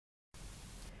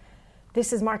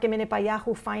This is Market Minute by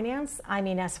Yahoo Finance. I'm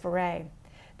Ines Ferre.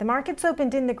 The markets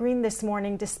opened in the green this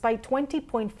morning despite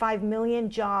 20.5 million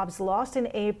jobs lost in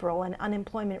April and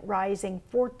unemployment rising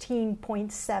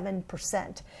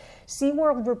 14.7%.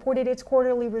 SeaWorld reported its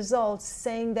quarterly results,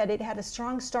 saying that it had a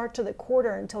strong start to the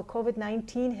quarter until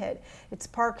COVID-19 hit. Its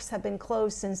parks have been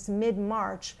closed since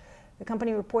mid-March. The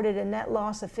company reported a net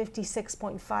loss of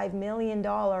 $56.5 million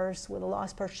with a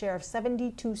loss per share of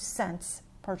 72 cents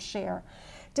per share.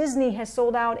 Disney has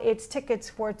sold out its tickets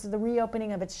for the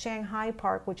reopening of its Shanghai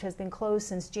park, which has been closed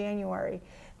since January.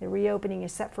 The reopening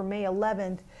is set for May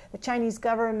 11th. The Chinese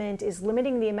government is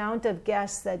limiting the amount of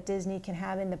guests that Disney can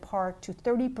have in the park to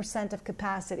 30% of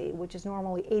capacity, which is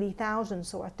normally 80,000,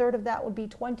 so a third of that would be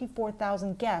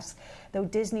 24,000 guests, though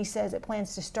Disney says it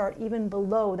plans to start even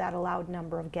below that allowed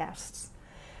number of guests.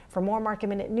 For more Market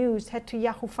Minute news, head to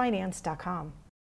yahoofinance.com.